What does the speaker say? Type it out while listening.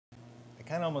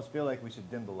kind of almost feel like we should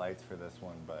dim the lights for this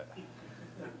one, but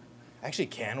actually,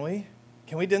 can we?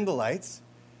 Can we dim the lights?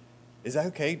 Is that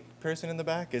okay, person in the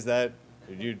back? Is that,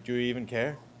 do you even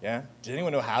care? Yeah? Does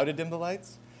anyone know how to dim the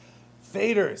lights?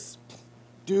 Faders.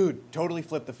 Dude, totally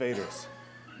flip the faders.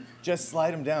 Just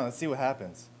slide them down. Let's see what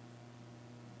happens.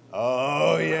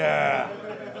 Oh, yeah.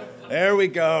 There we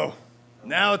go.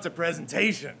 Now it's a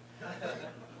presentation.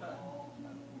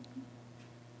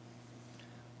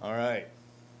 All right.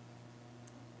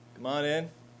 Come on in.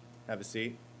 Have a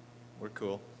seat. We're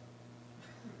cool.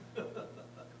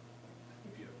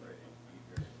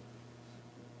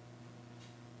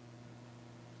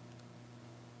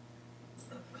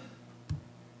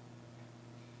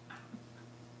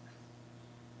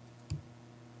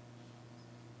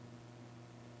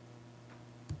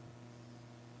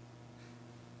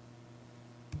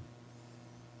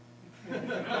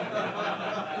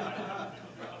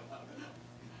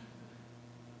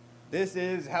 This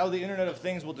is how the Internet of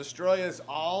Things will destroy us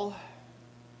all.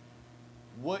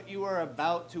 What you are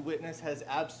about to witness has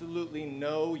absolutely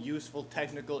no useful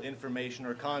technical information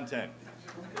or content.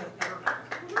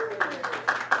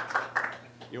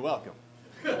 You're welcome.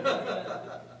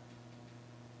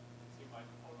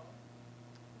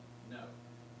 No.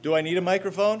 Do I need a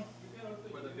microphone?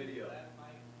 For the video.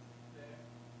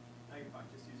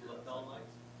 Just use your lapel mics.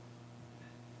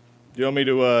 Do you want me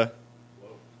to,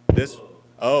 this?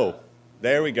 Oh,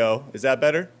 there we go. Is that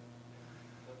better?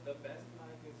 The best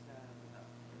mic is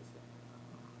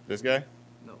This guy?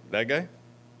 no. That guy?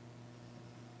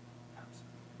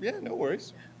 Yeah, no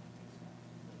worries.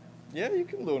 Yeah, you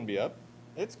can loon me up.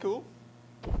 It's cool.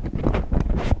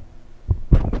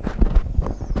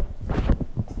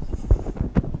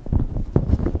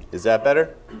 Is that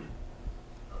better?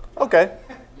 Okay.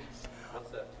 What's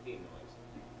that T noise?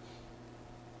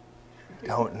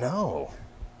 Don't know.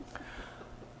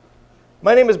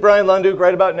 My name is Bryan Lunduke.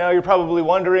 Right about now, you're probably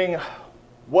wondering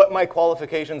what my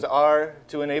qualifications are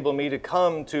to enable me to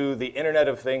come to the Internet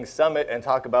of Things Summit and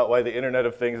talk about why the Internet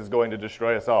of Things is going to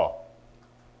destroy us all.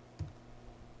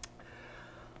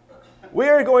 We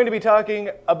are going to be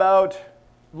talking about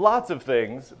lots of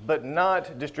things, but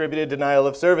not distributed denial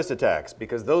of service attacks,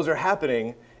 because those are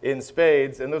happening in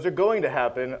spades, and those are going to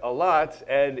happen a lot,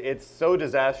 and it's so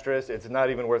disastrous, it's not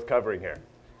even worth covering here.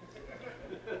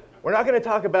 We're not going to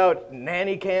talk about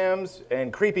nanny cams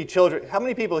and creepy children. How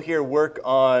many people here work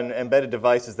on embedded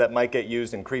devices that might get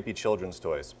used in creepy children's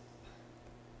toys?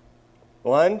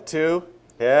 1, 2,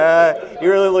 yeah,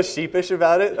 you're a little sheepish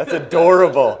about it? That's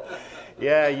adorable.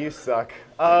 Yeah, you suck.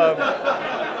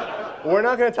 We're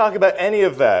not going to talk about any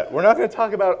of that. We're not going to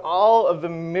talk about all of the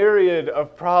myriad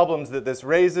of problems that this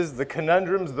raises, the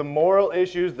conundrums, the moral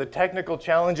issues, the technical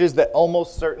challenges that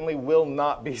almost certainly will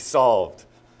not be solved.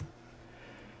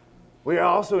 We are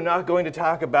also not going to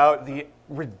talk about the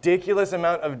ridiculous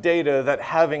amount of data that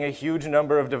having a huge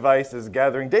number of devices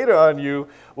gathering data on you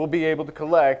will be able to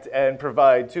collect and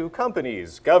provide to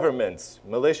companies, governments,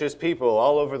 malicious people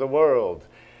all over the world.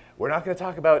 We're not going to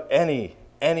talk about any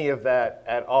of that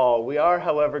at all. We are,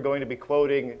 however, going to be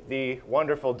quoting the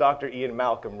wonderful Dr. Ian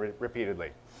Malcolm repeatedly.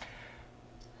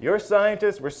 Your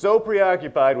scientists were so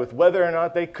preoccupied with whether or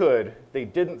not they could, they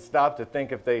didn't stop to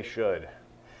think if they should,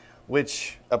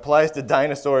 which applies to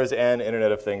dinosaurs and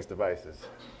Internet of Things devices.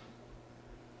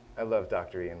 I love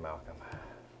Dr. Ian Malcolm.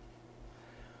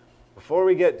 Before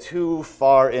we get too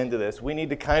far into this, we need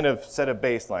to kind of set a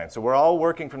baseline. So we're all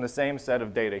working from the same set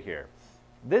of data here.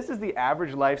 This is the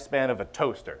average lifespan of a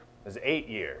toaster. It's 8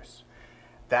 years.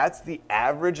 That's the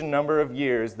average number of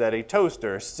years that a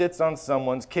toaster sits on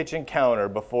someone's kitchen counter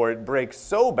before it breaks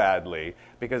so badly,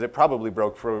 because it probably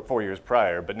broke 4 years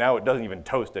prior, but now it doesn't even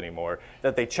toast anymore,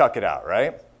 that they chuck it out,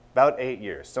 right? About 8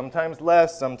 years. Sometimes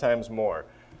less, sometimes more.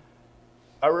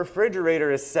 A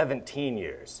refrigerator is 17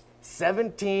 years.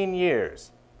 17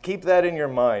 years. Keep that in your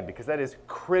mind, because that is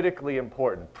critically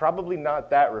important. Probably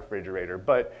not that refrigerator,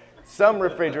 but some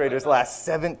refrigerators last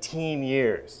 17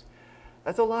 years.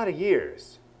 That's a lot of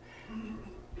years.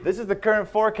 This is the current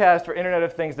forecast for Internet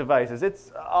of Things devices.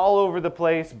 It's all over the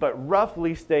place, but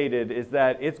roughly stated is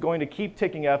that it's going to keep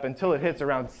ticking up until it hits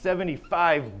around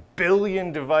 75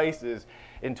 billion devices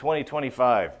in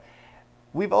 2025.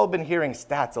 We've all been hearing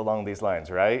stats along these lines,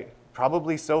 right?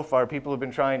 Probably so far people have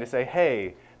been trying to say,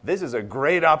 hey, this is a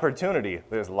great opportunity.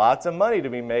 There's lots of money to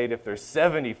be made if there's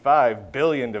 75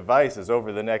 billion devices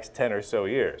over the next 10 or so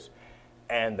years.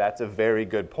 And that's a very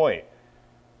good point.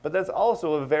 But that's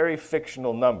also a very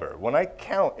fictional number. When I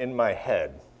count in my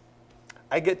head,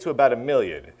 I get to about 1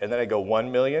 million, and then I go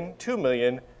 1 million, 2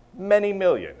 million, many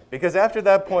million. Because after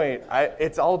that point,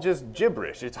 it's all just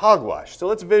gibberish. It's hogwash. So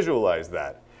let's visualize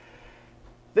that.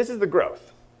 this is the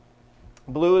growth.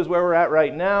 Blue is where we're at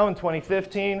right now in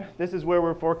 2015. This is where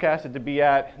we're forecasted to be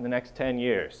at in the next 10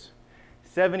 years.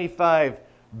 75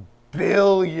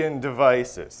 billion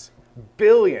devices.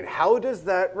 Billion. How does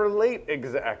that relate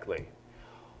exactly?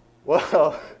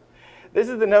 Well, this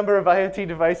is the number of IoT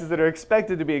devices that are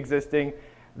expected to be existing.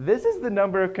 This is the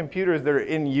number of computers that are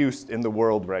in use in the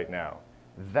world right now.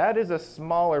 That is a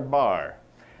smaller bar.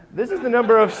 This is the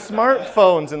number of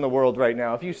smartphones in the world right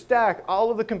now. If you stack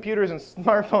all of the computers and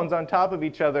smartphones on top of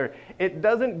each other, it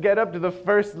doesn't get up to the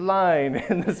first line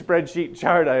in the spreadsheet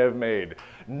chart I have made.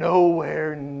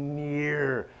 Nowhere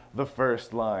near the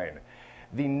first line.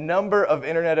 The number of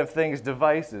Internet of Things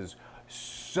devices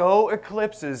so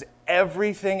eclipses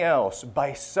everything else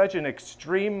by such an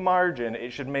extreme margin,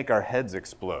 it should make our heads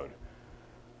explode.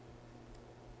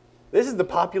 This is the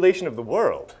population of the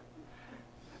world.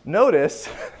 Notice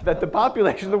that the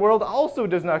population of the world also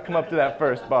does not come up to that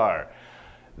first bar.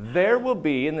 There will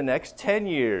be, in the next 10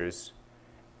 years,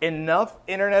 enough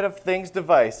Internet of Things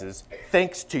devices,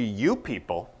 thanks to you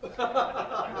people,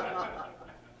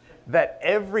 that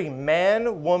every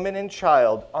man, woman, and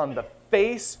child on the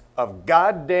face of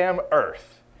goddamn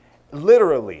Earth,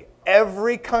 literally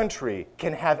every country,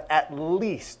 can have at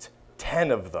least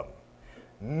 10 of them,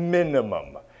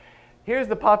 minimum. Here's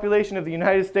the population of the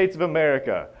United States of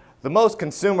America, the most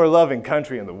consumer-loving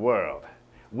country in the world.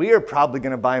 We are probably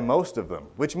going to buy most of them,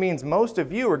 which means most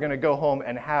of you are going to go home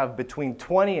and have between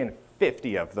 20 and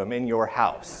 50 of them in your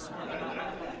house.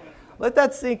 Let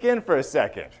that sink in for a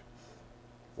second.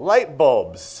 Light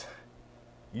bulbs,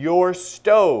 your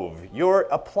stove, your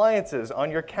appliances on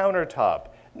your countertop,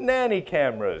 nanny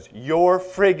cameras, your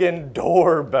friggin'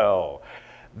 doorbell.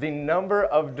 The number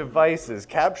of devices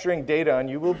capturing data on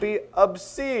you will be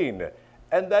obscene.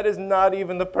 And that is not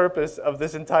even the purpose of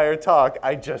this entire talk.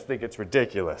 I just think it's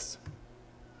ridiculous.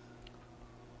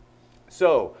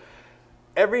 So,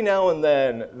 every now and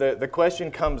then, the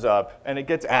question comes up, and it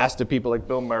gets asked to people like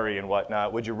Bill Murray and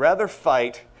whatnot, would you rather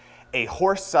fight a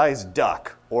horse-sized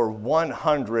duck or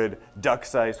 100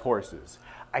 duck-sized horses?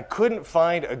 I couldn't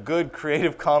find a good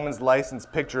Creative Commons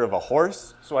licensed picture of a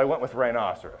horse, so I went with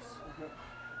rhinoceros.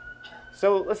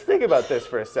 So let's think about this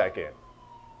for a second.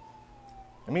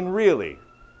 I mean, really,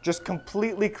 just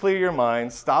completely clear your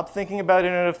mind, stop thinking about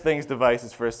Internet of Things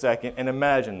devices for a second, and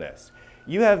imagine this.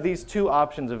 You have these two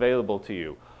options available to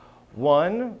you.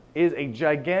 One is a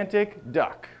gigantic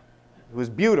duck who is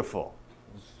beautiful.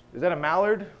 Is that a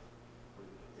mallard?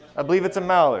 I believe it's a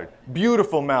mallard.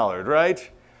 Beautiful mallard, right?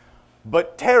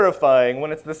 But terrifying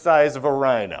when it's the size of a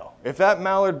rhino. If that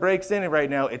mallard breaks in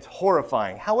right now, it's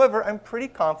horrifying. However, I'm pretty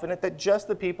confident that just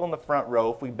the people in the front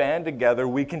row, if we band together,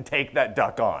 we can take that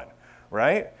duck on,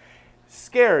 right?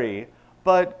 Scary,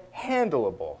 but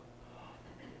handleable.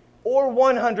 Or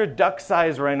 100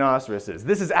 duck-sized rhinoceroses.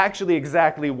 This is actually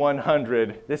exactly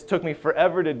 100. This took me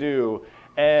forever to do.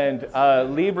 And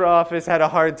LibreOffice had a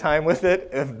hard time with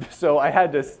it, so I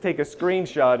had to take a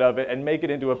screenshot of it and make it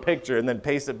into a picture and then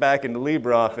paste it back into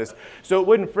LibreOffice so it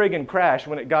wouldn't friggin' crash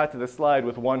when it got to the slide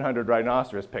with 100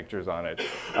 rhinoceros pictures on it.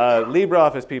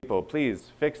 LibreOffice people,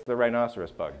 please fix the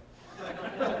rhinoceros bug.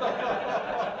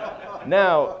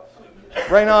 Now,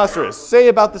 rhinoceros, say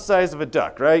about the size of a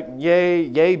duck, right?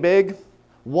 Yay big.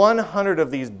 100 of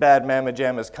these bad mamma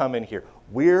jammas come in here.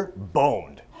 We're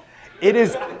boned. It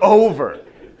is over.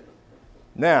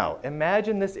 Now,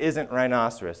 imagine this isn't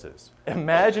rhinoceroses.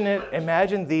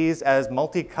 Imagine these as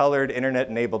multicolored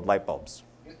internet-enabled light bulbs.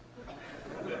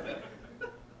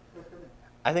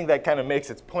 I think that kind of makes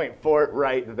its point for it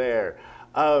right there.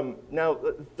 Now,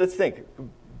 let's think.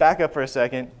 Back up for a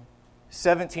second.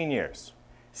 17 years.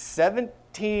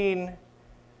 17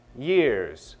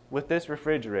 years with this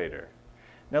refrigerator.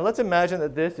 Now let's imagine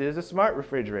that this is a smart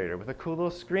refrigerator with a cool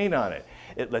little screen on it.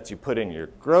 It lets you put in your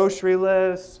grocery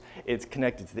list. It's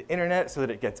connected to the internet so that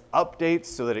it gets updates,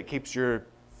 so that it keeps your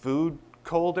food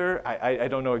colder. I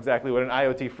don't know exactly what an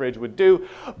IoT fridge would do,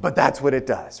 but that's what it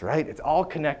does, right? It's all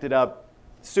connected up,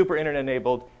 super internet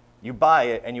enabled. You buy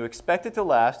it and you expect it to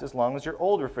last as long as your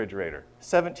old refrigerator,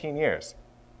 17 years.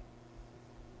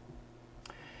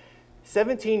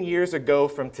 17 years ago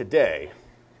from today,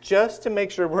 just to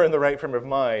make sure we're in the right frame of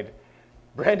mind,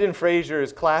 Brendan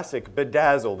Fraser's classic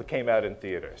Bedazzled came out in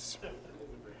theaters.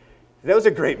 That was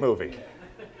a great movie.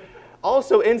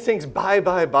 Also, NSYNC's Bye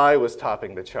Bye Bye was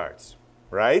topping the charts,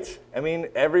 right? I mean,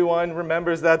 everyone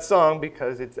remembers that song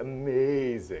because it's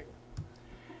amazing.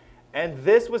 And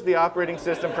this was the operating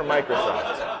system for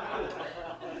Microsoft.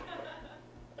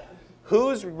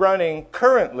 Who's running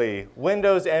currently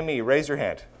Windows ME? Raise your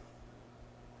hand.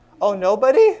 Oh,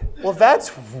 nobody? Well,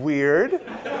 that's weird.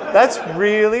 That's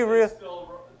really.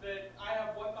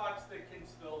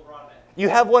 You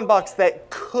have one box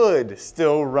that could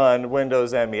still run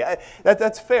Windows ME.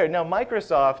 That's fair. Now,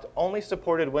 Microsoft only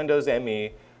supported Windows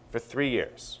ME for 3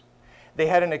 years. They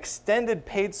had an extended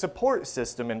paid support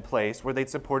system in place where they'd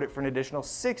support it for an additional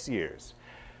 6 years.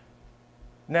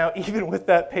 Now, even with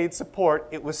that paid support,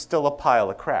 it was still a pile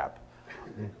of crap.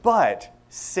 But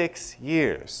 6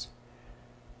 years.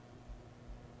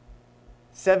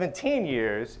 17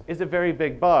 years is a very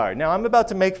big bar. Now, I'm about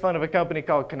to make fun of a company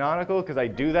called Canonical because I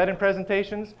do that in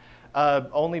presentations,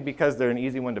 only because they're an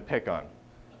easy one to pick on.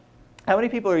 How many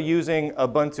people are using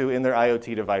Ubuntu in their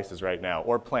IoT devices right now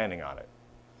or planning on it?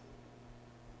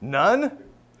 None?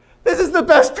 This is the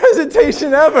best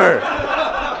presentation ever.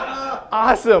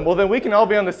 Awesome. Well, then we can all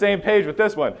be on the same page with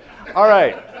this one. All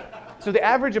right. So the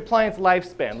average appliance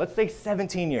lifespan, let's say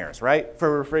 17 years, right,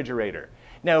 for a refrigerator.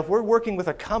 Now, if we're working with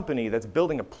a company that's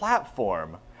building a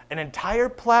platform, an entire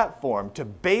platform to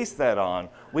base that on,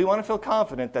 we want to feel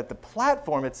confident that the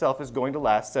platform itself is going to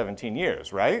last 17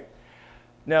 years, right?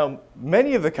 Now,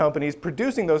 many of the companies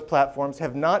producing those platforms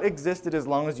have not existed as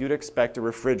long as you'd expect a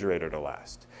refrigerator to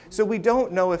last. So we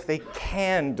don't know if they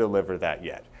can deliver that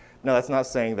yet. Now, that's not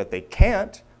saying that they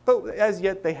can't, but as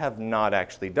yet they have not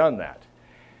actually done that.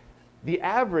 The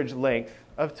average length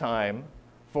of time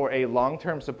for a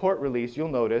long-term support release, you'll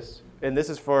notice, and this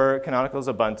is for Canonical's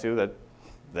Ubuntu that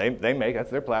they make, that's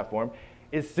their platform,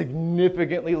 is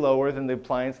significantly lower than the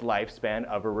appliance lifespan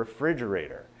of a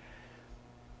refrigerator.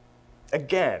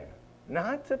 Again,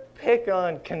 not to pick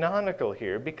on Canonical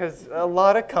here, because a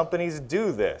lot of companies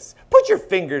do this. Put your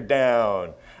finger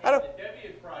down. I don't. The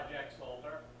Debian project's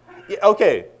older. Yeah,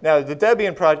 okay, now the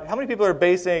Debian project, how many people are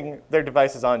basing their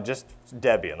devices on just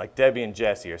Debian, like Debian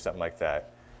Jessie or something like that?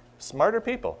 Smarter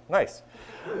people, nice.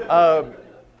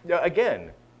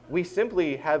 Again, we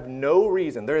simply have no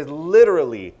reason, there is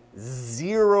literally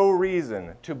zero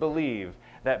reason to believe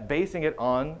that basing it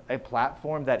on a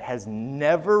platform that has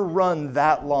never run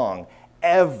that long,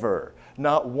 ever,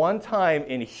 not one time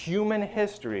in human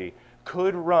history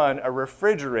could run a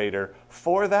refrigerator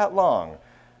for that long,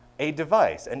 a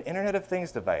device, an Internet of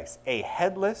Things device, a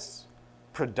headless,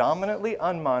 predominantly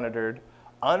unmonitored,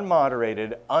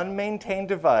 unmoderated, unmaintained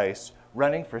device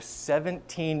running for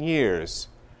 17 years.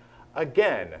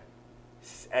 Again,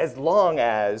 as long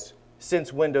as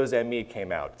since Windows ME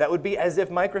came out. That would be as if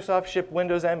Microsoft shipped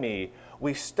Windows ME,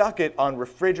 we stuck it on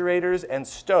refrigerators and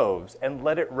stoves and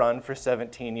let it run for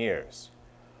 17 years.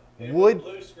 It would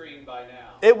blue screen by now.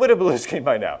 It would have blue screen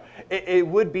by now. It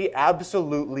would be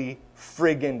absolutely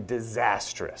friggin'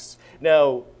 disastrous.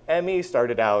 Now, ME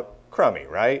started out crummy,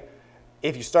 right?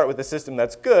 If you start with a system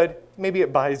that's good, maybe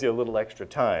it buys you a little extra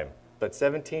time. But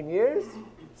 17 years?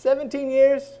 17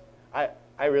 years?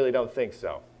 I really don't think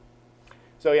so.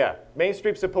 So yeah,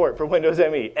 mainstream support for Windows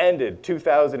ME ended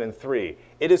 2003.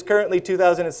 It is currently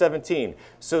 2017.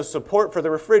 So support for the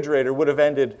refrigerator would have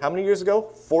ended how many years ago?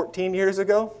 14 years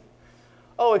ago?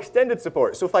 Oh, extended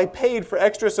support. So if I paid for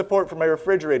extra support for my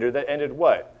refrigerator, that ended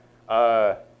what?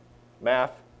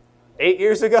 Math? 8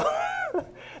 years ago?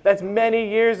 That's many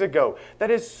years ago. That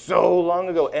is so long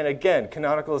ago. And again,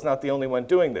 Canonical is not the only one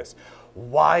doing this.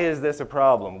 Why is this a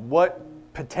problem? What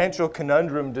potential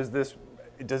conundrum does this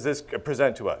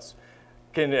present to us?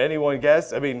 Can anyone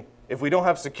guess? I mean, if we don't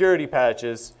have security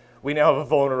patches, we now have a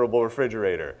vulnerable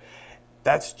refrigerator.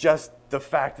 That's just the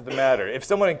fact of the matter. If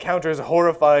someone encounters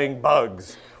horrifying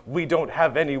bugs, we don't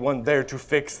have anyone there to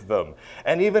fix them.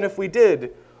 And even if we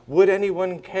did, would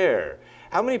anyone care?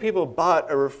 How many people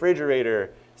bought a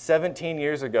refrigerator 17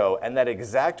 years ago and that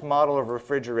exact model of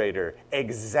refrigerator,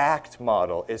 exact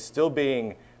model, is still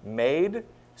being made,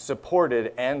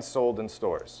 supported, and sold in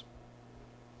stores?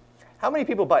 How many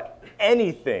people bought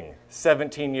anything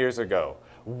 17 years ago?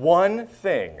 One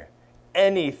thing,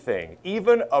 anything,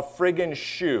 even a friggin'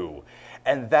 shoe.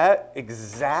 And that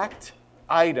exact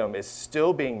item is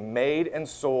still being made and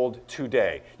sold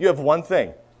today. You have one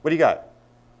thing. What do you got?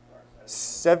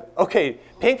 Okay,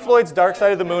 Pink Floyd's Dark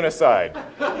Side of the Moon aside.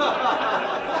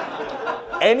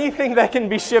 Anything that can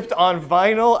be shipped on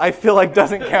vinyl, I feel like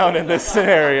doesn't count in this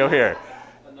scenario here.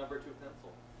 A number 2 pencil.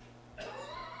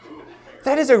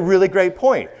 That is a really great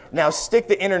point. Now stick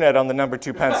the internet on the number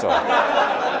 2 pencil.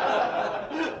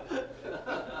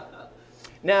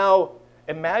 Now,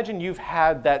 imagine you've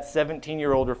had that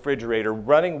 17-year-old refrigerator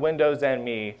running Windows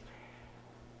ME,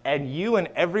 and you and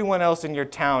everyone else in your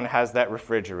town has that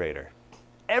refrigerator.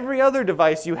 Every other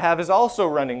device you have is also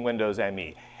running Windows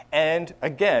ME. And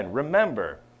again,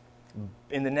 remember,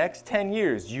 in the next 10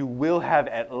 years, you will have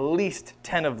at least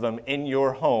 10 of them in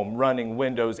your home running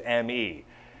Windows ME.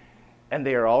 And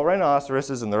they are all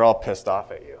rhinoceroses, and they're all pissed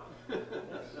off at you.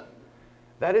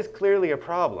 That is clearly a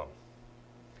problem.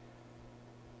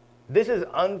 This is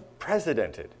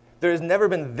unprecedented. There has never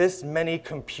been this many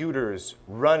computers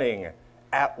running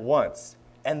at once,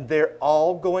 and they're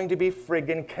all going to be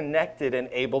friggin' connected and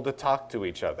able to talk to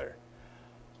each other.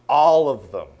 All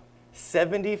of them.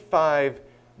 75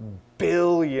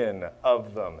 billion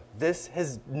of them.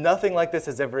 Nothing like this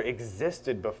has ever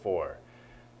existed before.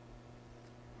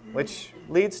 Which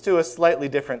leads to a slightly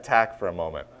different tack for a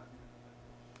moment.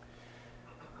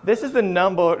 This is the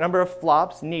number of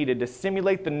flops needed to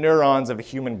simulate the neurons of a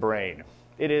human brain.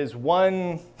 It is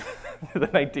one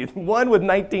with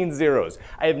 19 zeros.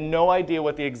 I have no idea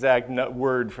what the exact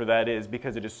word for that is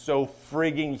because it is so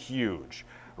frigging huge,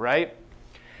 right?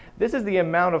 This is the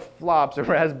amount of flops a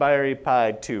Raspberry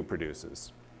Pi 2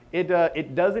 produces.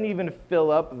 It doesn't even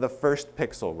fill up the first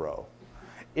pixel row.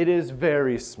 It is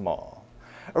very small.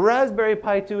 A Raspberry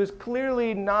Pi 2 is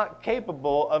clearly not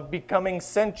capable of becoming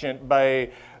sentient by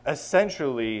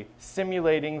essentially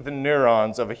simulating the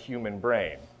neurons of a human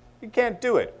brain. You can't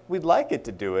do it. We'd like it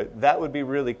to do it. That would be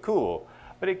really cool,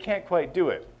 but it can't quite do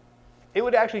it. It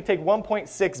would actually take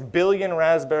 1.6 billion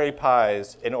Raspberry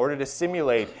Pis in order to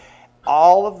simulate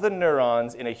all of the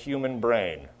neurons in a human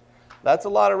brain. That's a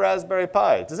lot of Raspberry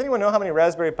Pi. Does anyone know how many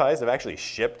Raspberry Pis have actually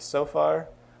shipped so far?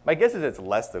 My guess is it's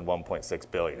less than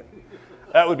 1.6 billion.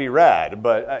 That would be rad,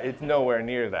 but it's nowhere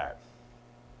near that.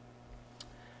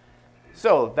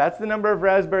 So that's the number of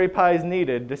Raspberry Pis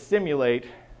needed to simulate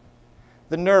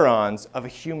the neurons of a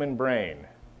human brain.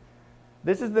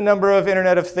 This is the number of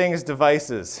Internet of Things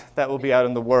devices that will be out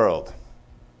in the world.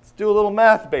 Let's do a little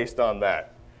math based on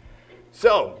that.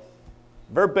 So,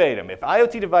 verbatim, if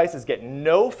IoT devices get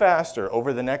no faster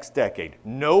over the next decade,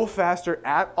 no faster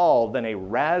at all than a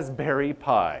Raspberry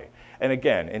Pi, and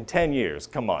again, in 10 years,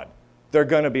 come on, they're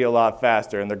going to be a lot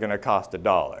faster and they're going to cost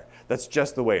 $1. That's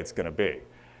just the way it's going to be.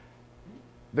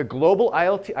 The global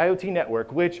IoT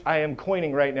network, which I am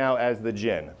coining right now as the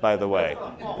GIN, by the way.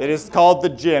 It is called the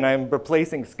GIN. I am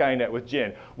replacing Skynet with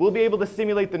GIN. We'll be able to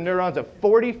simulate the neurons of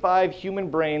 45 human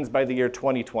brains by the year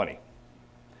 2020.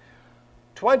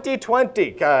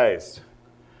 2020, guys.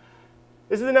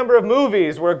 This is the number of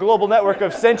movies where a global network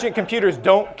of sentient computers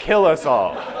don't kill us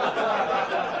all.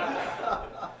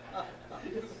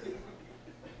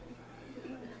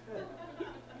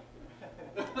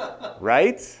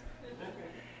 Right?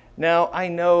 Now, I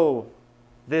know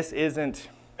this isn't,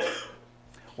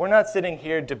 we're not sitting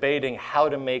here debating how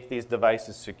to make these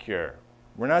devices secure.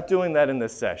 We're not doing that in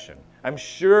this session. I'm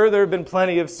sure there have been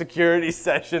plenty of security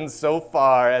sessions so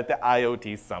far at the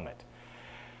IoT Summit.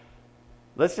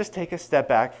 Let's just take a step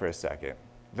back for a second.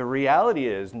 The reality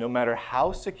is, no matter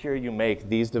how secure you make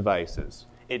these devices,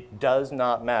 it does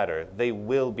not matter. They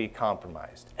will be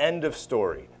compromised. End of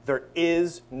story. There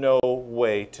is no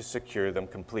way to secure them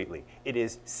completely. It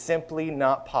is simply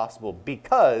not possible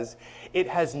because it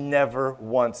has never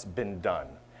once been done.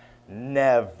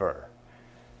 Never.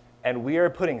 And we are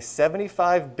putting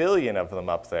 75 billion of them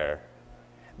up there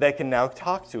that can now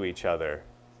talk to each other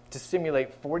to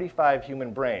simulate 45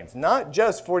 human brains. Not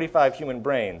just 45 human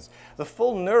brains, the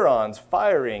full neurons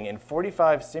firing in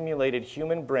 45 simulated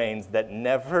human brains that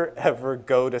never ever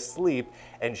go to sleep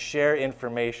and share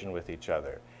information with each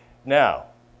other. Now,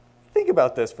 think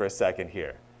about this for a second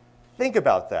here. Think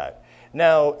about that.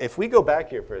 Now, if we go back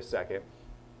here for a second,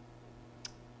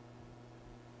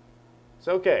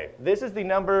 so okay, this is the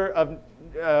number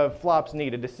of flops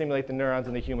needed to simulate the neurons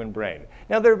in the human brain.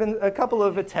 Now, there have been a couple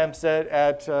of attempts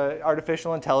at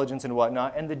artificial intelligence and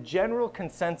whatnot, and the general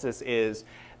consensus is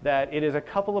that it is a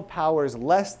couple of powers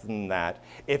less than that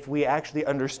if we actually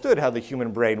understood how the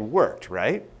human brain worked,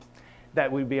 right?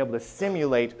 That we'd be able to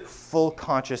simulate full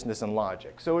consciousness and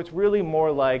logic. So it's really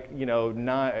more like, you know,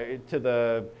 not to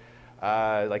the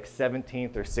like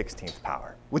 17th or 16th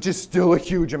power, which is still a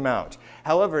huge amount.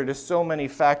 However, it is so many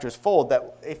factors fold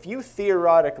that if you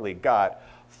theoretically got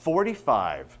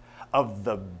 45 of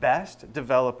the best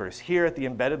developers here at the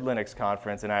Embedded Linux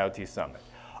Conference and IoT Summit,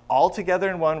 all together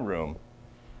in one room,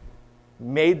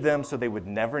 made them so they would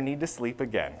never need to sleep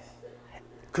again,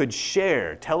 could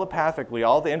share telepathically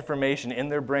all the information in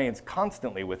their brains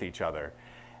constantly with each other,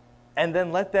 and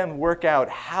then let them work out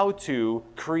how to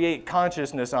create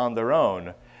consciousness on their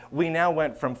own, we now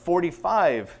went from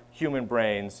 45 human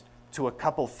brains to a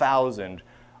couple thousand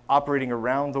operating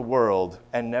around the world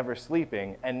and never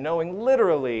sleeping and knowing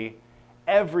literally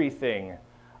everything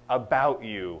about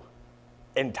you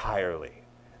entirely.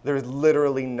 There's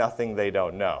literally nothing they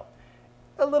don't know.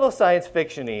 A little science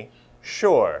fiction-y,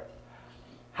 sure.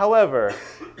 However,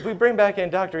 if we bring back in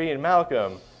Dr. Ian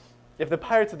Malcolm, if the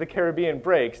Pirates of the Caribbean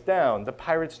breaks down, the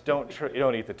pirates don't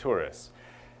eat the tourists.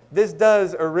 This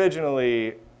does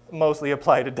originally mostly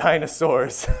apply to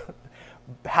dinosaurs.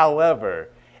 However,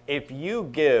 if you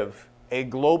give a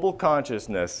global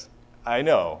consciousness, I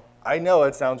know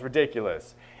it sounds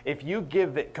ridiculous. If you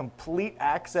give it complete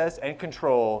access and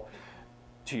control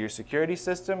to your security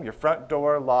system, your front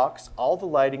door locks, all the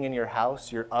lighting in your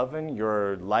house, your oven,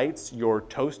 your lights, your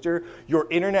toaster, your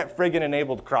internet friggin'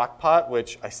 enabled crock pot,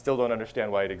 which I still don't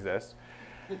understand why it exists,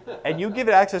 and you give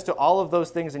it access to all of those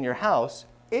things in your house,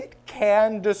 it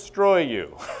can destroy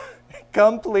you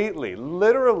completely.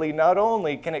 Literally, not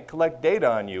only can it collect data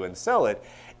on you and sell it,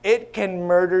 it can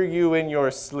murder you in your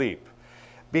sleep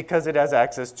because it has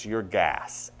access to your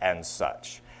gas and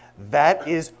such. That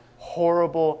is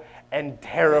horrible and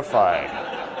terrifying.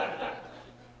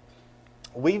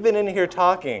 We've been in here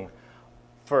talking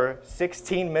for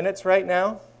 16 minutes right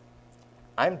now.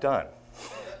 I'm done.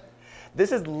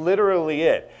 This is literally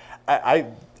it. I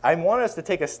want us to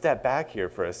take a step back here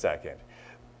for a second,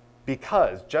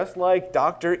 because just like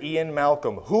Dr. Ian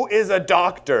Malcolm, who is a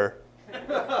doctor,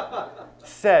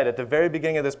 said at the very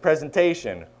beginning of this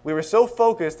presentation, we were so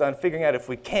focused on figuring out if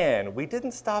we can, we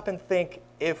didn't stop and think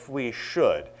if we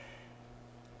should.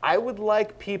 I would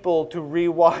like people to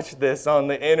rewatch this on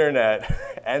the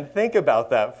internet and think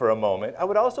about that for a moment. I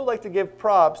would also like to give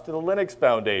props to the Linux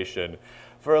Foundation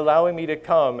for allowing me to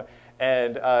come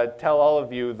and tell all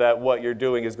of you that what you're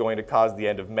doing is going to cause the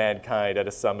end of mankind at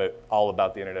a summit all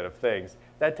about the Internet of Things.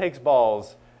 That takes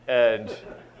balls, and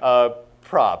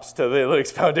props to the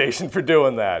Linux Foundation for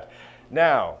doing that.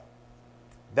 Now,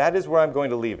 that is where I'm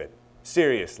going to leave it.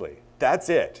 Seriously, that's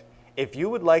it. If you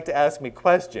would like to ask me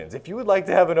questions, if you would like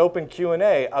to have an open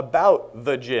Q&A about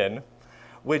the Jinn,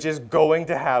 which is going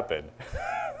to happen,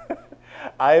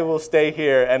 I will stay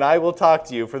here and I will talk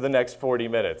to you for the next 40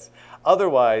 minutes.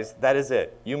 Otherwise, that is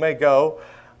it. You may go,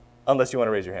 unless you want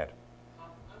to raise your hand.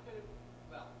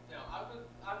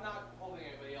 I'm not holding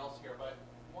anybody else here, but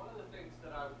one of the things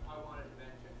that I wanted to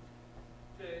mention,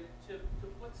 to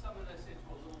put some of this into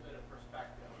a little bit of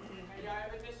perspective. And yeah, I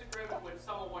have a disagreement with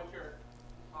some of what you're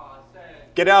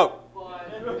saying. Get out. But,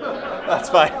 that's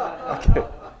fine. Okay.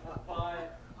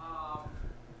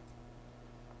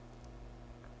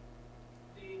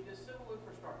 The civil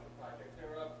infrastructure project,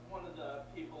 they're one of the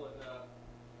people in the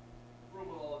room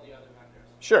with all of the other vendors.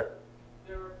 Sure.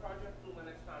 They're a project through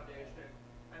Linux Foundation,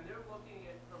 and they're looking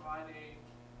at providing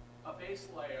a base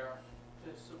layer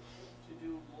to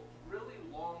do really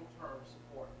long-term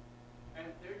support. And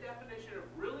their definition of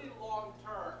really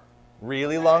long-term.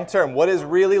 Really long-term. What is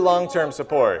really long-term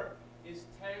support? Is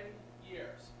 10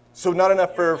 years. So not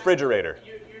enough for a refrigerator.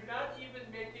 You're not even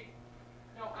making,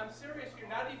 no, I'm serious, you're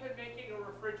not even making a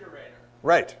refrigerator.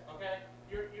 Right. Okay?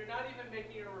 You're not even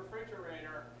making a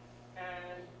refrigerator,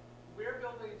 and we're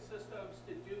building systems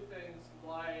to do things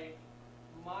like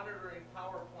monitoring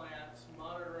power plants,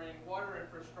 monitoring water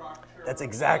infrastructure. That's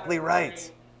exactly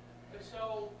right.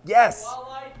 So, yes. While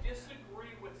I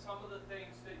disagree with some of the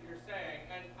things that you're saying,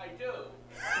 and I do,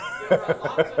 there are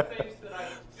lots of things that I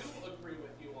do agree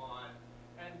with you on,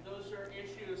 and those are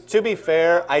issues. To be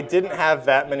fair, I didn't have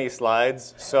that many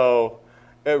slides, so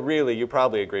really, you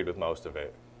probably agreed with most of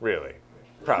it. Really.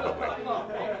 Probably. I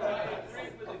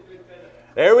agreed with a good bit of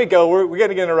it. There we go. We're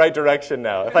getting in the right direction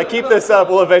now. If I keep this up,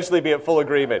 we'll eventually be at full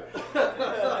agreement. I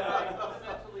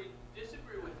fundamentally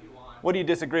disagree with you on. What do you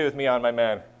disagree with me on, my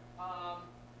man?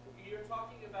 You're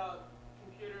talking about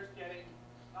computers getting,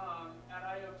 at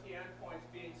IoT endpoints,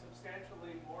 being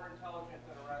substantially more intelligent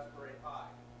than a Raspberry Pi.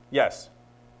 Yes.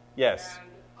 Yes. And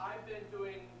I've been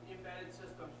doing embedded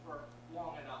systems for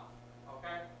long enough,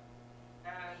 okay?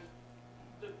 And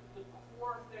the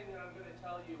core thing that I'm going to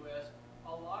tell you is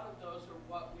a lot of those are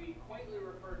what we quaintly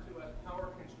refer to as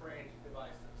power-constrained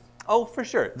devices. Oh, for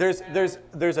sure.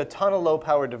 There's a ton of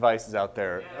low-power devices out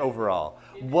there overall.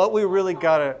 What we really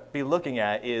got to be looking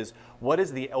at is what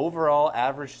is the overall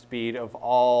average speed of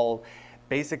all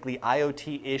basically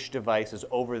IoT-ish devices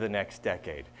over the next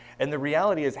decade. And the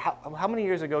reality is, how many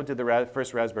years ago did the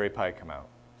first Raspberry Pi come out?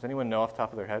 Does anyone know off the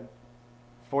top of their head?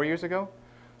 4 years ago?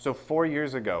 So 4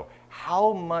 years ago,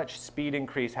 how much speed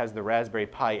increase has the Raspberry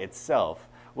Pi itself,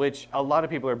 which a lot of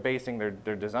people are basing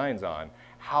their designs on,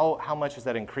 how much has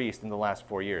that increased in the last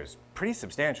 4 years? Pretty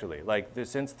substantially. Like,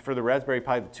 since for the Raspberry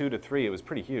Pi 2 to 3, it was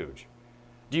pretty huge.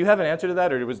 Do you have an answer to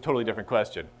that, or it was a totally different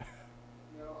question?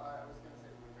 No, I was going to say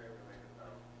it was very related,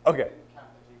 though. Okay. I didn't count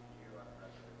the GPU on a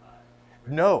Raspberry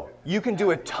Pi. No, you can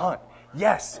do a ton.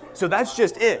 Yes, so that's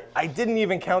just it. I didn't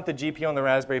even count the GPU on the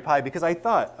Raspberry Pi because I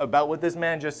thought about what this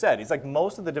man just said. He's like,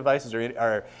 most of the devices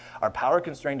are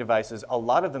power-constrained devices. A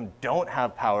lot of them don't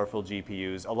have powerful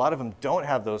GPUs. A lot of them don't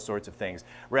have those sorts of things.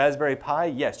 Raspberry Pi,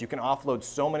 yes, you can offload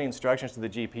so many instructions to the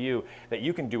GPU that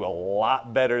you can do a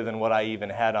lot better than what I even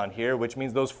had on here, which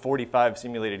means those 45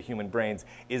 simulated human brains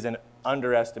is an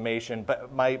underestimation.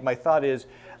 But my thought is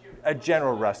a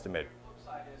general estimate.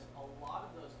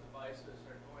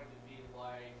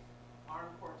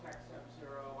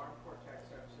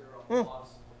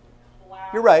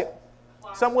 You're right.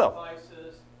 Some will.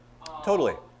 Devices,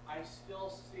 totally. I still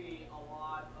see a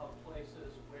lot of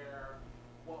places where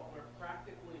what we're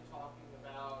practically talking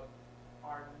about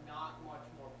are not much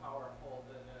more powerful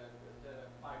than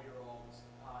a 5-year-old's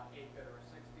 8-bit or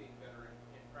 16-bit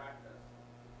in practice.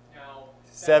 Now,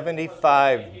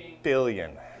 75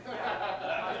 billion. I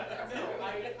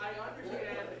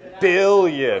understand that.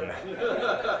 Billion.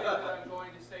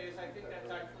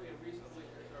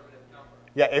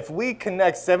 Yeah, if we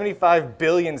connect 75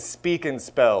 billion speak-in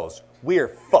spells, we are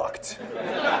fucked.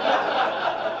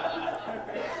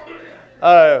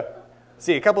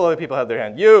 See, a couple other people have their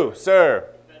hand. You, sir.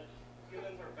 But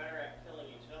humans are better at killing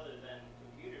each other than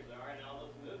computers are. In all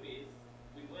those movies,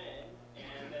 we win,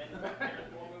 and then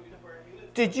there's more movies where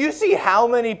humans... Did you see how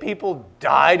many people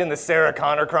died in the Sarah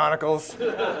Connor Chronicles?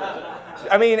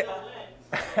 I mean,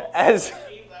 as...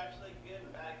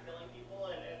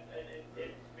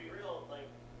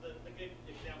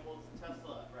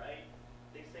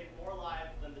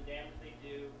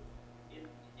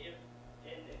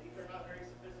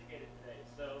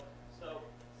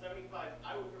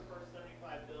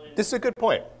 This is a good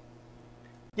point.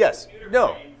 Yes.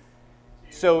 No.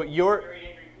 So your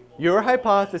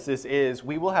hypothesis is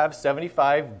we will have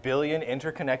 75 billion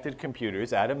interconnected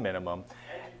computers at a minimum.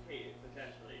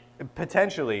 Educated,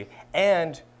 potentially,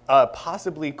 and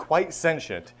possibly quite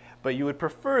sentient. But you would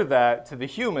prefer that to the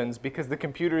humans because the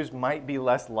computers might be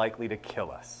less likely to kill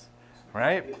us,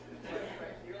 right?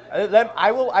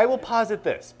 I will posit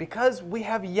this, because we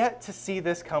have yet to see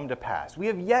this come to pass. We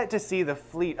have yet to see the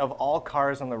fleet of all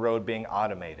cars on the road being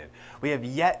automated. We have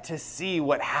yet to see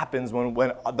what happens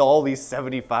when all these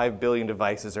 75 billion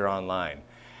devices are online.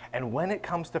 And when it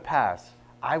comes to pass,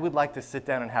 I would like to sit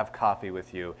down and have coffee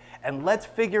with you, and let's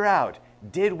figure out,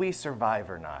 did we survive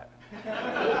or not?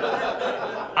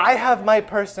 I have my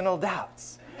personal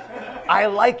doubts. I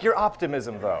like your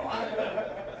optimism, though.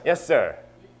 Yes, sir.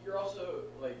 You're also,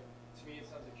 like, to me it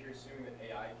sounds like you're assuming that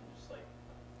AI can just, like,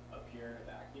 appear in a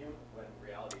vacuum when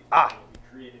reality is going to be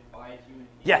created by human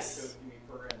beings. Yes. So it can be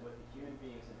programmed with the human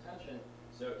being's intention,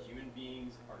 so human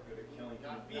beings are good at killing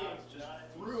human beings just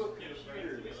through a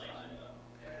computer this time.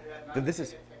 Then this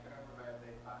is... Taken over by a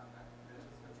big botnet. This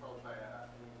is controlled by a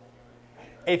human.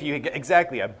 If you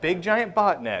exactly, a big giant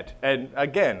botnet, and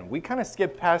again, we kind of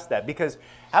skipped past that because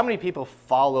how many people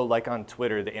follow, like on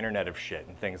Twitter, the internet of shit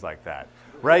and things like that,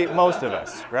 right? Most of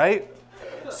us, right?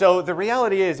 So the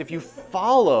reality is, if you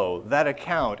follow that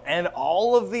account and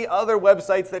all of the other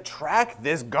websites that track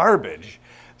this garbage,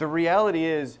 the reality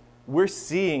is we're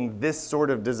seeing this sort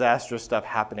of disastrous stuff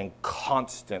happening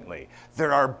constantly.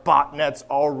 There are botnets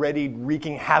already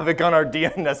wreaking havoc on our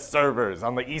DNS servers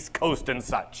on the East Coast and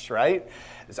such, right?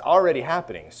 It's already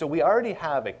happening. So we already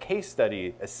have a case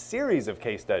study, a series of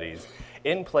case studies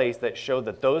in place that show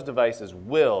that those devices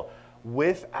will,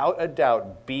 without a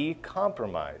doubt, be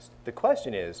compromised. The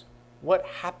question is, what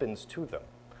happens to them?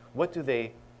 What do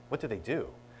they do?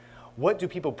 What do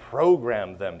people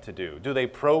program them to do? Do they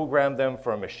program them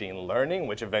for machine learning,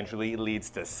 which eventually leads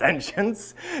to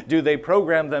sentience? Do they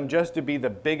program them just to be the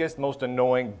biggest, most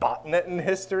annoying botnet in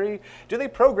history? Do they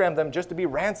program them just to be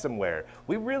ransomware?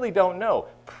 We really don't know.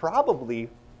 Probably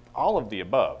all of the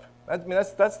above. I mean,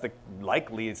 that's the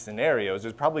likely scenarios.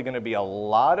 There's probably going to be a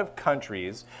lot of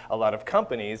countries, a lot of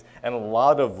companies, and a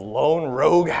lot of lone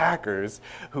rogue hackers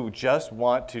who just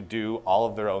want to do all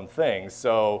of their own things.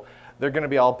 So they're going to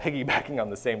be all piggybacking on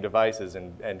the same devices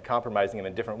and compromising them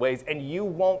in different ways. And you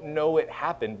won't know it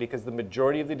happened because the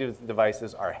majority of the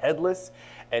devices are headless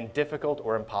and difficult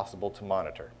or impossible to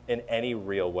monitor in any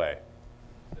real way.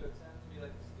 So it sounds to me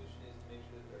like the solution is to make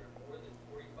sure that there are more than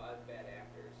 45 bad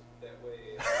actors. That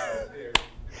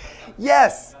way,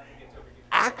 Yes!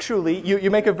 Actually, you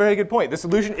make a very good point. The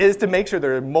solution is to make sure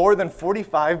there are more than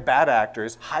 45 bad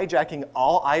actors hijacking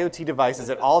all IoT devices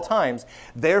at all times,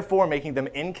 therefore making them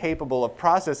incapable of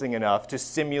processing enough to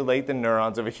simulate the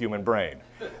neurons of a human brain.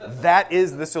 That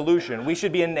is the solution. We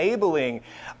should be enabling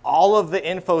all of the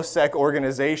InfoSec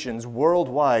organizations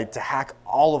worldwide to hack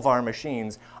all of our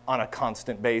machines on a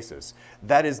constant basis.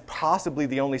 That is possibly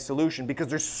the only solution because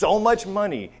there's so much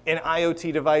money in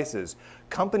IoT devices.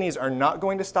 Companies are not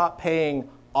going to stop paying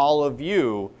all of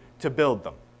you to build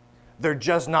them. They're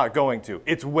just not going to.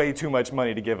 It's way too much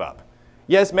money to give up.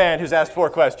 Yes, man, who's asked 4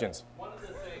 questions? One of the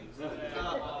things that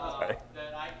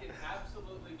I can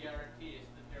absolutely guarantee is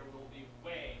that there will be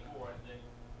way more than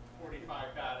 45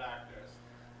 bad actors.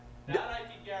 That I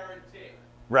can guarantee.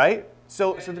 Right?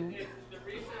 So The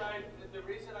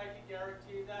reason I can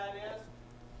guarantee that is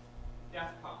DEF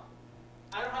CON.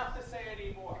 I don't have to say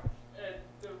any more.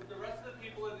 The rest of the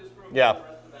people in this room Yeah. know the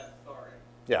rest of that story.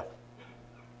 yeah,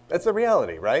 that's the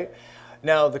reality, right?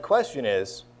 Now, the question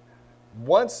is,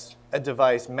 once a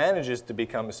device manages to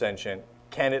become sentient,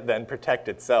 can it then protect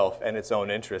itself and its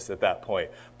own interests at that point?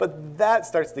 But that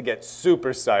starts to get super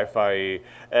sci-fi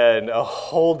and a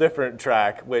whole different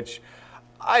track, which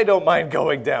I don't mind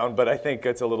going down, but I think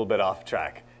it's a little bit off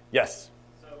track. Yes?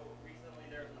 So recently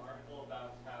there was an article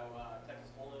about how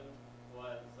Texas Hold'em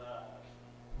was,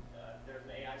 there's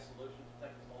an AI solution to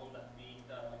Texas Hold'em that beat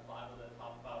 5 of the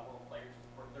top world players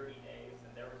for 30 days,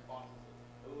 and their responses,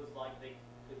 it was like they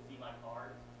could see my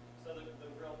cards. So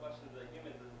the real question to the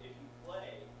humans is, if you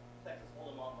play Texas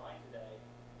Hold'em online today,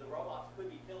 the robots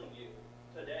could be killing you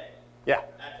today Yeah.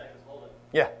 at Texas Hold'em.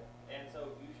 Yeah. And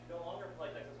so you should no longer play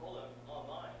Texas Hold'em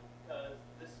online, because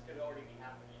this could already be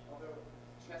happening. Although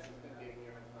chess has been beating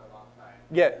humans for a long time.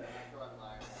 Yeah. And I go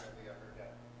online and hardly ever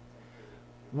get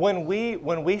improved.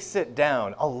 When we sit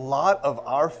down, a lot of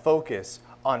our focus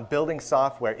on building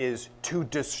software is to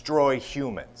destroy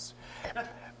humans.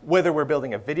 Whether we're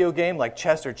building a video game like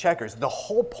chess or checkers, the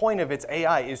whole point of its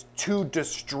AI is to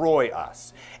destroy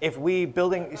us. If we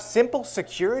building simple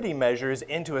security measures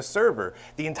into a server,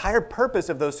 the entire purpose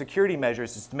of those security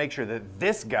measures is to make sure that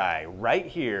this guy right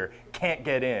here can't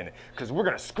get in, because we're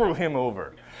going to screw him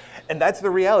over. And that's the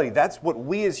reality. That's what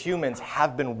we as humans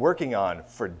have been working on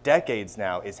for decades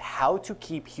now, is how to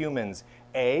keep humans,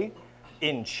 A,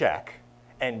 in check,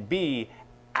 and B,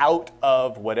 out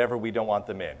of whatever we don't want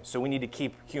them in. So we need to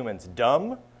keep humans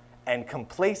dumb and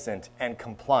complacent and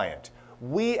compliant.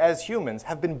 We as humans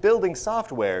have been building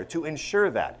software to ensure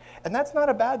that. And that's not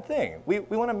a bad thing. We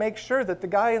want to make sure that the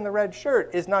guy in the red shirt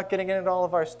is not getting into all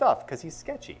of our stuff because he's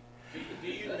sketchy. Do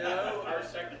you know our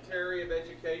Secretary of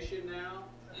Education now?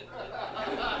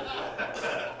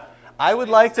 I would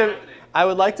like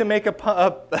to make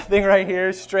a thing right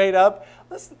here straight up.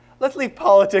 Let's leave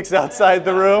politics outside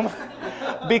the room,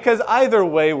 because either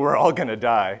way, we're all going to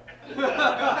die. A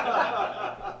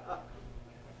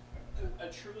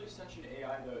truly sentient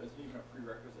AI, though, isn't even a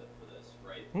prerequisite for this,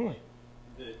 right? Hmm. Like,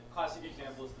 the classic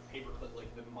example is the paperclip, like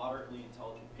the moderately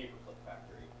intelligent paperclip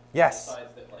factory. Yes.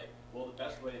 Decides that, like, well,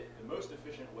 the most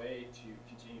efficient way to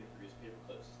continue to produce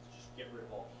paperclips is to just get rid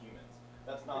of all humans.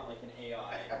 That's not like an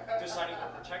AI deciding to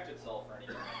protect itself or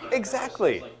anything like that.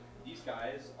 Exactly. It's like, these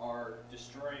guys are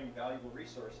destroying valuable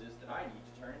resources that I need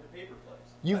to turn into paperclips.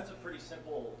 That's a pretty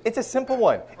simple... It's a simple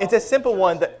one. It's a simple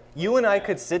one that you and I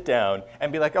could sit down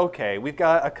and be like, okay, we've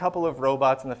got a couple of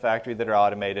robots in the factory that are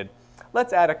automated.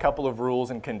 Let's add a couple of rules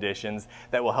and conditions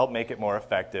that will help make it more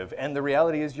effective. And the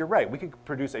reality is, you're right. We could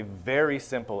produce a very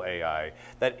simple AI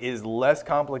that is less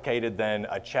complicated than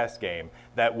a chess game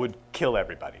that would kill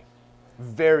everybody.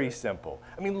 Very simple.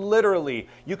 I mean, literally,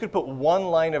 you could put one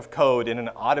line of code in an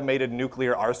automated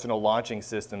nuclear arsenal launching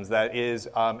systems that is,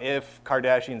 if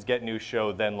Kardashians get new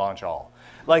show, then launch all.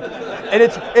 Like, and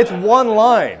it's one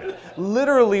line.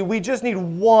 Literally, we just need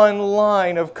one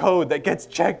line of code that gets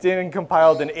checked in and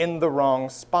compiled and in the wrong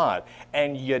spot,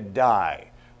 and you die.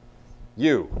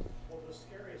 You. Well, the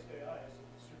scariest AI is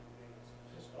the super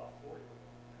pissed off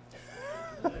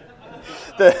 4-year-old.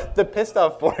 The pissed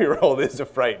off 4-year-old is a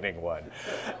frightening one.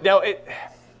 Now,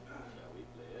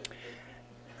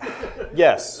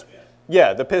 yes.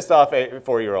 Yeah, the pissed off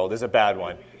 4-year-old is a bad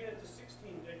one. If you get it to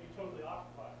 16, they'd be totally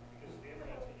occupied because the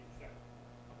internet's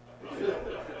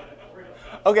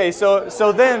 80%. Okay, so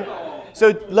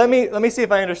let me see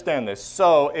if I understand this.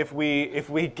 So if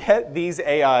we get these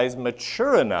AIs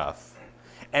mature enough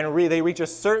and they reach a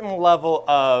certain level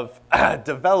of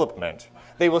development,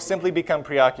 they will simply become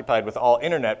preoccupied with all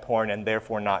internet porn and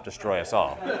therefore not destroy us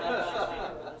all.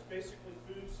 It's basically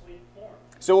food, sleep, porn.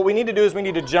 So what we need to do is we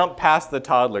need to jump past the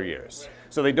toddler years.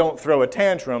 So they don't throw a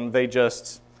tantrum, they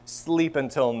just sleep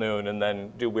until noon and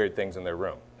then do weird things in their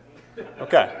room.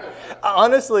 Okay.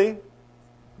 Honestly,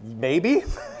 maybe.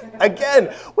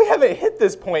 Again, we haven't hit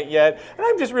this point yet, and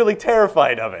I'm just really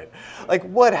terrified of it. Like,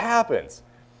 what happens?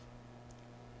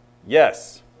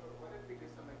 Yes. What if we do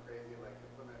something crazy like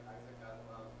implement Isaac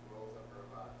Asimov's rules of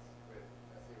robots with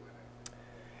SE Linux?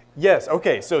 Yes,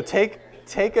 okay, so take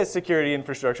take a security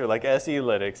infrastructure like SE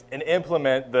Linux and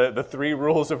implement the 3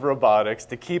 rules of robotics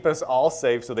to keep us all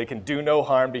safe so they can do no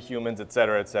harm to humans, et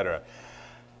cetera, et cetera.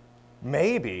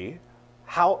 Maybe,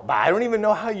 but I don't even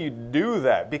know how you do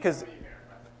that because,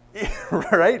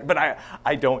 right? But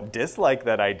I don't dislike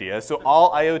that idea. So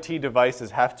all IoT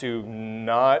devices have to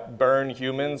not burn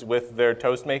humans with their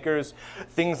toast makers,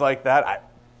 things like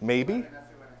that. Maybe.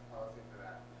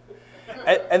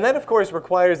 And that, of course,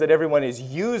 requires that everyone is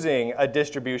using a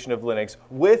distribution of Linux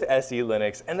with SE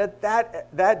Linux, and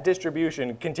that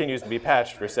distribution continues to be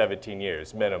patched for 17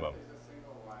 years minimum.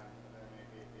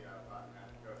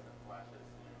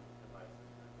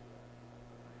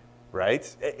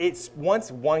 Right? It's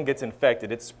once one gets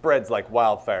infected, it spreads like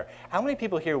wildfire. How many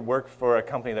people here work for a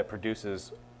company that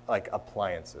produces like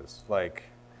appliances, like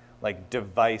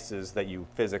devices that you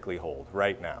physically hold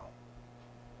right now?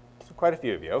 So quite a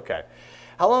few of you. Okay.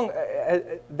 How long?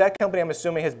 That company, I'm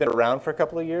assuming, has been around for a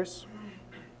couple of years.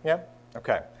 Yeah.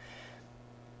 Okay.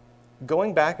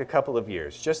 Going back a couple of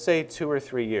years, just say 2 or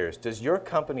 3 years, does your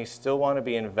company still want to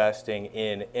be investing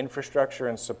in infrastructure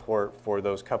and support for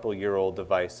those couple-year-old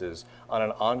devices on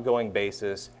an ongoing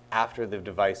basis after the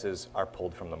devices are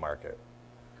pulled from the market?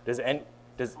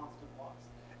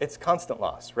 It's constant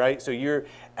loss, right? So you're,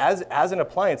 as an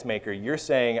appliance maker, you're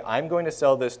saying, I'm going to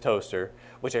sell this toaster,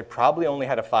 which I probably only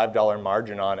had a $5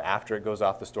 margin on after it goes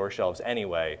off the store shelves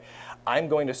anyway. I'm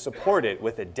going to support it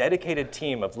with a dedicated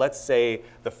team of, let's say,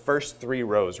 the first 3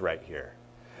 rows right here.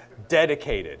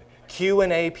 Dedicated.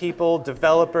 Q&A people,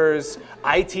 developers,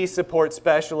 IT support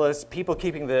specialists, people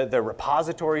keeping the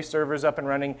repository servers up and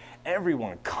running,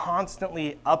 everyone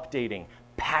constantly updating,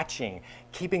 patching,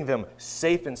 keeping them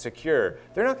safe and secure.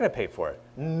 They're not going to pay for it.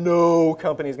 No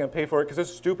company is going to pay for it because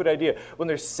it's a stupid idea. When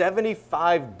there's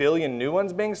 75 billion new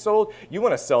ones being sold, you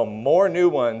want to sell more new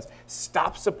ones,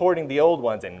 stop supporting the old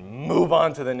ones, and move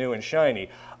on to the new and shiny.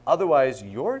 Otherwise,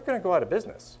 you're going to go out of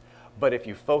business. But if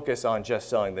you focus on just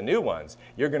selling the new ones,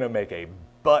 you're going to make a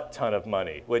butt ton of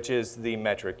money, which is the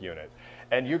metric unit.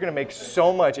 And you're going to make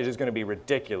so much, it is going to be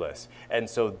ridiculous. And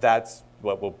so that's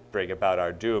what will bring about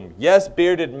our doom. Yes,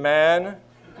 bearded man?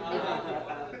 One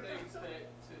of the things that,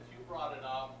 since you brought it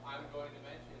up, I'm going to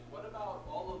mention is what about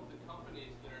all of the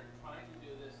companies that are trying to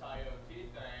do this IoT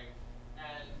thing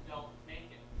and don't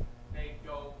make it? They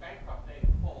go bankrupt, they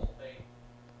fold, they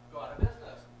go out of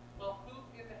business. Well, who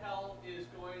in the hell is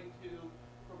going to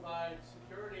provide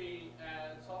security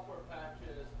and software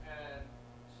patches and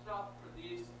stuff for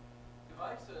these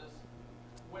devices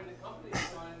when the company's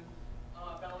going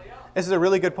belly up? This is a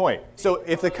really good point. So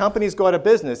if the companies go out of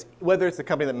business, whether it's the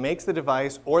company that makes the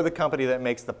device or the company that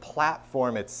makes the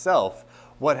platform itself,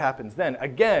 what happens then?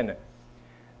 Again,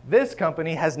 this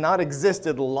company has not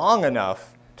existed long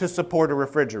enough to support a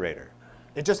refrigerator.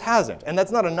 It just hasn't. And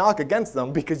that's not a knock against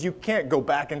them because you can't go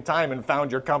back in time and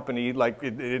found your company like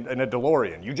in a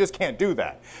DeLorean. You just can't do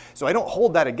that. So I don't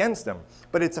hold that against them,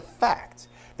 but it's a fact.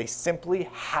 They simply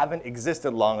haven't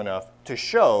existed long enough to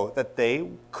show that they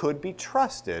could be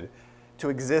trusted to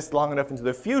exist long enough into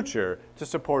the future to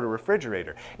support a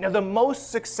refrigerator. Now, the most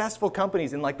successful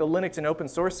companies in like the Linux and open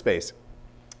source space,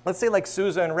 let's say like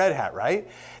SUSE and Red Hat, right?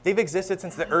 They've existed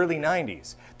since the early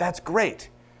 90s. That's great.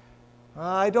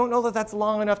 I don't know that that's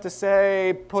long enough to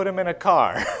say put them in a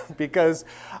car because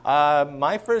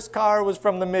my first car was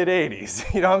from the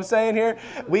mid-80s. You know what I'm saying here?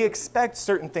 We expect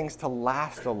certain things to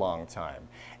last a long time.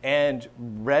 And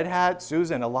Red Hat,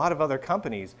 SUSE, and a lot of other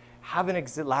companies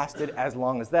haven't lasted as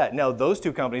long as that. Now, those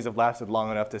 2 companies have lasted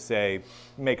long enough to say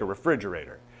make a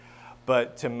refrigerator.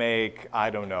 But to make,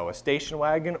 I don't know, a station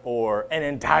wagon or an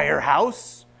entire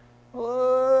house,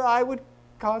 I would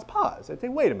cause pause. I'd say,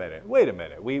 wait a minute.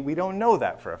 We don't know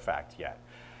that for a fact yet.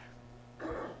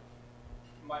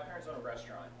 My parents own a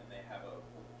restaurant, and they have a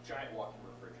giant walk-in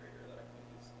refrigerator that I think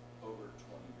is over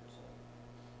 20 years old.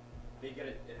 They get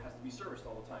it, it has to be serviced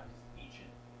all the time because it's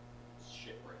ancient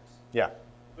shit breaks. Yeah.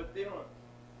 But they don't,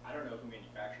 I don't know who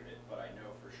manufactured it, but I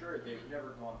know for sure they've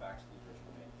never gone back to the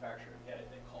original manufacturer and get it.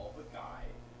 They call the guy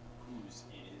who's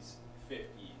in his 50s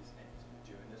and he's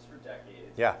been doing this for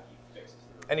decades. Yeah. And he fixes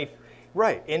the refrigerator.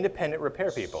 Right, independent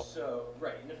repair people. So,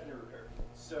 right, independent repair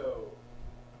people. So,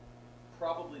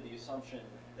 probably the assumption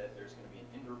that there's going to be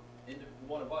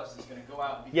one of us is going to go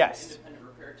out and be an independent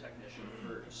repair technician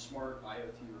for smart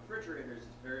IoT refrigerators is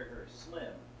very, very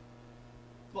slim.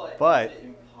 But is it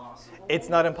impossible? It's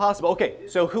not impossible. Okay,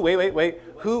 so wait.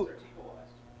 Who?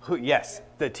 Yes,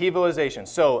 the TiVoization.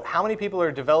 So how many people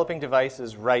are developing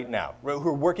devices right now who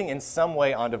are working in some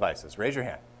way on devices? Raise your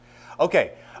hand.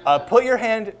 Okay, put your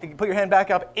hand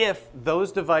back up if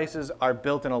those devices are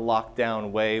built in a lockdown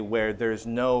way where there's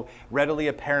no readily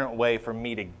apparent way for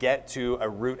me to get to a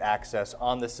root access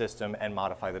on the system and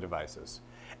modify the devices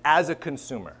as a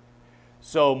consumer.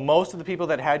 So most of the people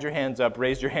that had your hands up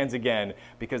raised your hands again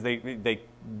because they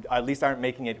at least aren't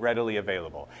making it readily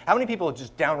available. How many people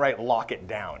just downright lock it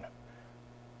down?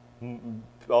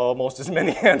 Almost as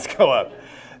many hands go up.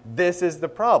 This is the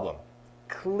problem.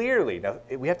 Clearly, now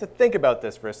we have to think about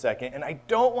this for a second, and I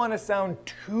don't want to sound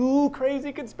too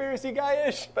crazy conspiracy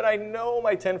guy-ish, but I know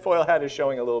my tinfoil hat is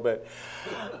showing a little bit.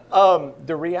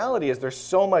 The reality is there's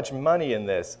so much money in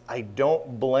this, I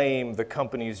don't blame the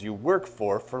companies you work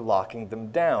for locking them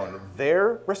down.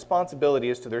 Their responsibility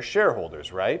is to their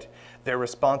shareholders, right? Their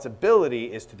responsibility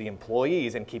is to the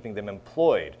employees and keeping them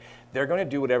employed. They're going to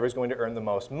do whatever is going to earn the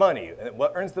most money. And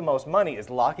what earns the most money is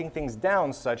locking things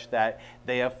down such that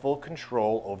they have full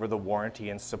control over the warranty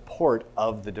and support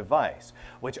of the device,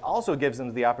 which also gives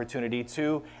them the opportunity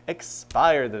to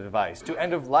expire the device, to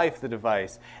end of life the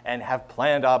device, and have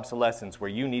planned obsolescence where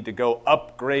you need to go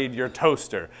upgrade your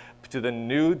toaster to the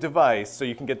new device so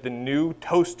you can get the new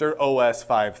toaster OS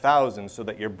 5000 so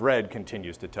that your bread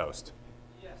continues to toast.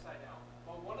 Yes, I know.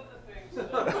 But one of the things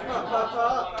that I also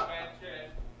want to mention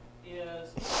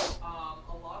is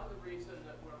a lot of the reason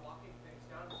that we're locking things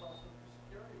down is also for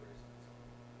security reasons.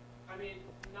 I mean,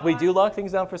 We do lock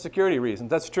things down for security reasons.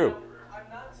 That's true. I'm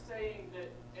not saying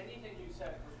that anything you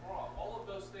said was wrong. All of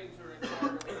those things are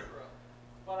entirely true.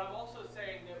 But I'm also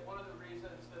saying that one of the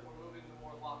reasons that we're moving to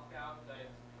more lockdown things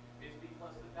is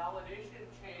because the validation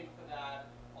chain for that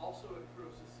also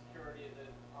improves the security of the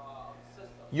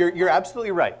system. You're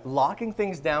absolutely right. Locking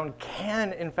things down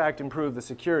can, in fact, improve the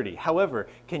security. However,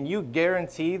 can you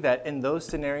guarantee that in those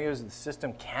scenarios the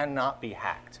system cannot be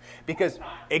hacked? Because,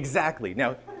 exactly.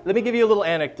 Now, let me give you a little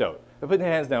anecdote. I'll put your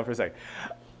hands down for a second.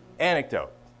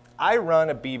 Anecdote. I run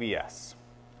a BBS,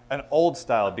 an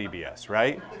old-style BBS,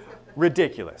 right?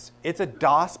 Ridiculous. It's a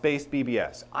DOS-based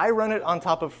BBS. I run it on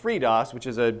top of FreeDOS, which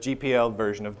is a GPL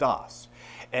version of DOS.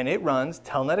 And it runs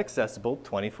Telnet accessible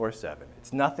 24/7.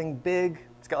 It's nothing big.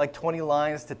 It's got like 20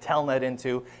 lines to Telnet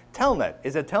into. Telnet,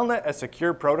 is a Telnet a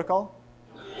secure protocol?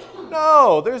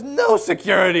 No, there's no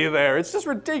security there. It's just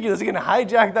ridiculous. You can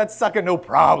hijack that sucker, no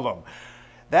problem.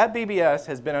 That BBS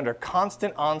has been under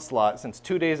constant onslaught since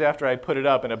 2 days after I put it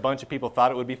up and a bunch of people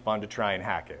thought it would be fun to try and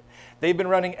hack it. They've been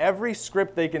running every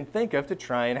script they can think of to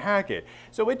try and hack it.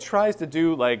 So it tries to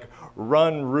do like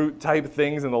run root type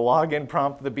things in the login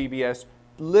prompt of the BBS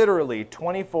literally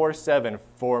 24/7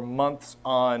 for months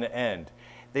on end.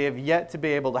 They have yet to be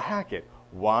able to hack it.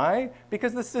 Why?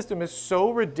 Because the system is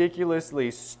so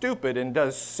ridiculously stupid and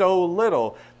does so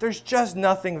little, there's just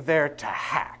nothing there to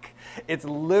hack. It's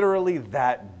literally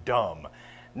that dumb.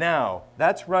 Now,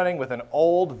 that's running with an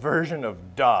old version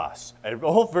of DOS, an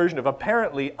old version of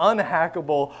apparently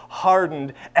unhackable,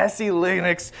 hardened, SE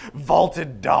Linux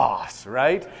vaulted DOS,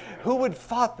 right? Who would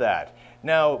thought that?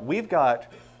 Now, we've got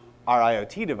our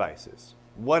IoT devices.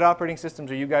 What operating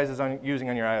systems are you guys using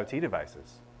on your IoT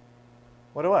devices?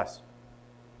 What OS?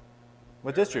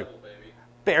 What distro?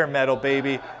 Bare metal,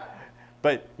 baby.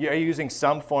 But are you using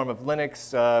some form of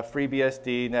Linux,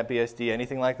 FreeBSD, NetBSD,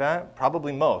 anything like that?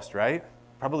 Probably most, right?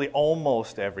 Probably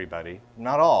almost everybody.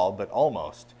 Not all, but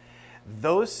almost.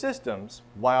 Those systems,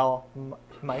 while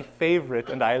my favorite,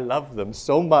 and I love them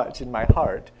so much in my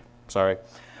heart, sorry,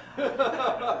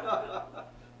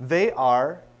 they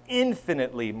are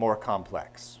infinitely more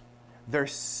complex. There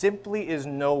simply is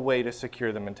no way to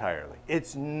secure them entirely.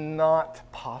 It's not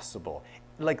possible.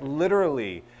 Like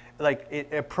literally, like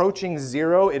approaching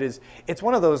zero, it's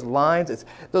one of those lines, it's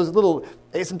those little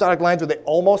asymptotic lines where they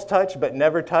almost touch but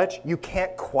never touch. You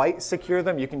can't quite secure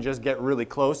them. You can just get really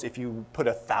close if you put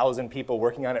 1,000 people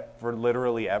working on it for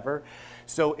literally ever.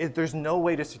 So there's no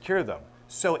way to secure them.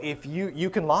 So if you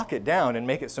can lock it down and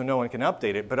make it so no one can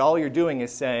update it, but all you're doing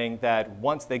is saying that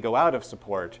once they go out of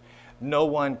support, no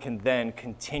one can then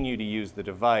continue to use the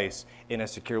device in a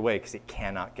secure way because it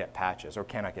cannot get patches or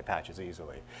cannot get patches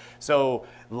easily. So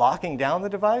locking down the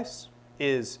device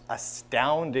is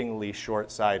astoundingly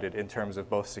short-sighted in terms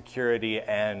of both security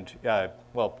and,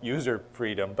 well, user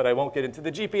freedom. But I won't get into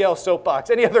the GPL soapbox.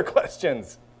 Any other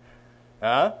questions?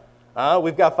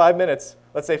 We've got 5 minutes.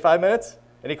 Let's say 5 minutes.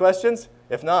 Any questions?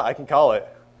 If not, I can call it.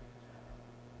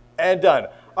 And done.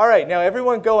 All right, now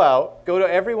everyone go out, go to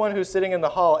everyone who's sitting in the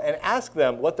hall and ask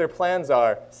them what their plans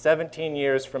are 17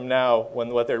 years from now when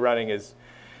what they're running is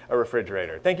a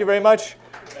refrigerator. Thank you very much.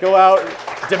 Go out,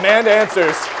 demand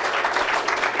answers.